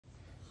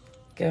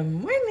Good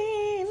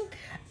morning.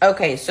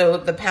 Okay, so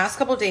the past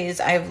couple days,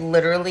 I've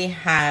literally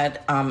had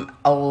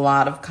a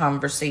lot of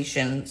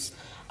conversations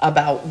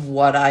about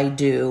what I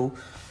do,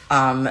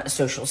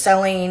 social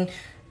selling,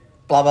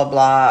 blah, blah,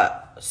 blah,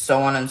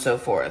 so on and so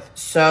forth.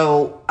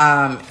 So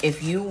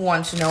if you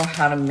want to know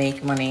how to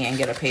make money and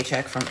get a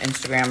paycheck from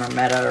Instagram or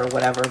Meta or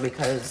whatever,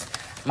 because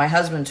my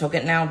husband took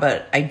it now,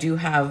 but I do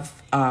have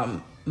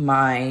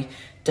my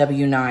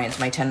W-9s,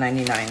 my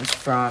 1099s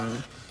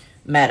from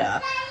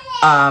Meta.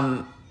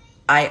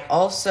 I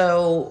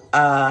also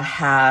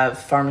have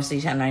pharmacy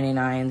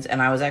 1099s,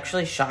 and I was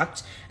actually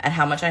shocked at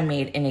how much I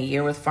made in a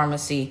year with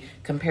pharmacy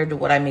compared to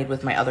what I made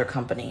with my other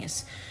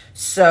companies.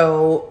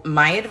 So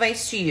my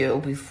advice to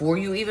you, before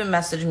you even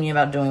message me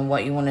about doing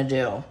what you want to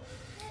do,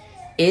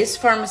 is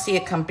pharmacy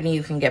a company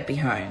you can get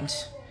behind?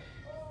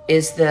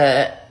 Is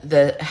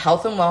the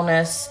health and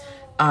wellness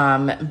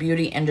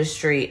beauty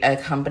industry a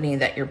company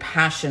that you're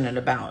passionate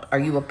about? Are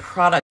you a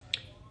product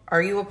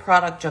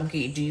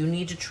junkie? Do you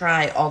need to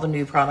try all the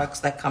new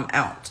products that come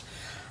out?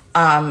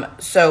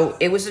 So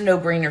it was a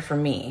no-brainer for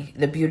me.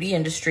 The beauty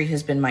industry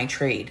has been my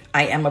trade.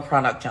 I am a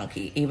product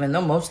junkie. Even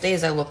though most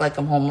days I look like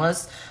I'm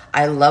homeless,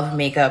 I love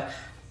makeup.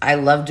 I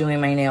love doing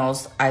my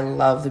nails. I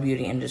love the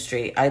beauty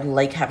industry. I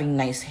like having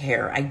nice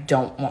hair. I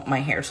don't want my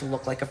hair to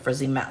look like a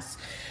frizzy mess.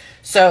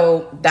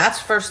 So that's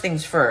first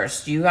things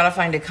first. You got to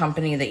find a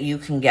company that you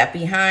can get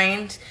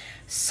behind.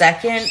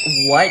 Second,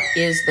 what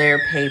is their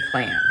pay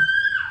plan?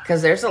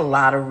 Because there's a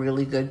lot of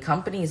really good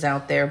companies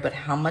out there, but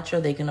how much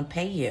are they going to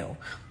pay you?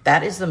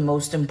 That is the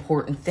most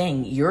important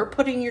thing. You're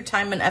putting your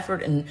time and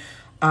effort in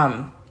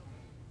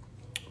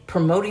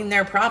promoting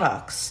their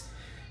products.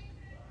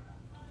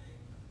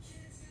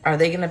 Are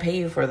they going to pay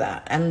you for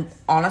that? And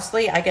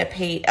honestly, I get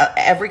paid.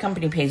 Every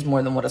company pays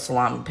more than what a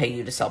salon would pay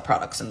you to sell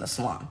products in the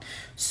salon.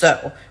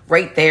 So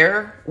right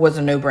there was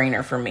a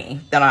no-brainer for me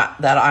that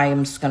I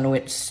am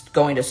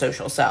going to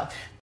social sell.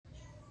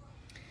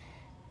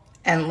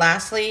 And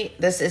lastly,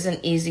 this is an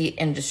easy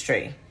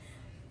industry,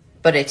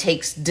 but it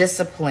takes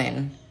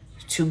discipline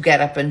to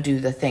get up and do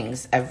the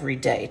things every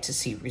day to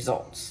see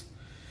results.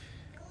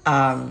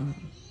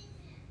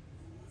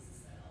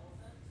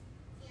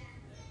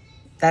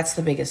 That's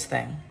the biggest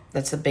thing.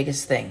 That's the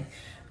biggest thing.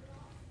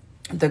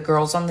 The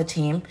girls on the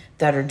team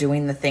that are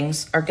doing the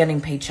things are getting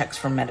paychecks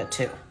from Meta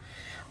too.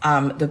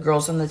 The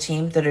girls on the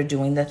team that are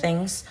doing the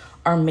things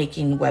are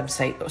making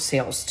website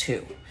sales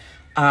too.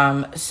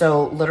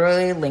 So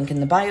literally link in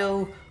the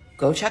bio,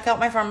 go check out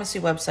my pharmacy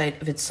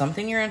website. If it's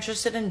something you're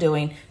interested in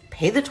doing,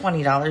 pay the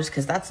 $20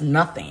 because that's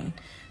nothing.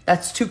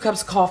 That's 2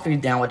 cups of coffee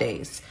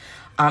nowadays.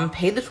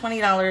 Pay the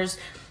 $20,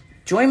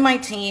 join my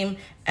team,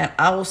 and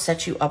I will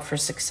set you up for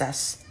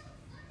success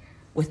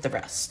with the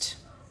rest.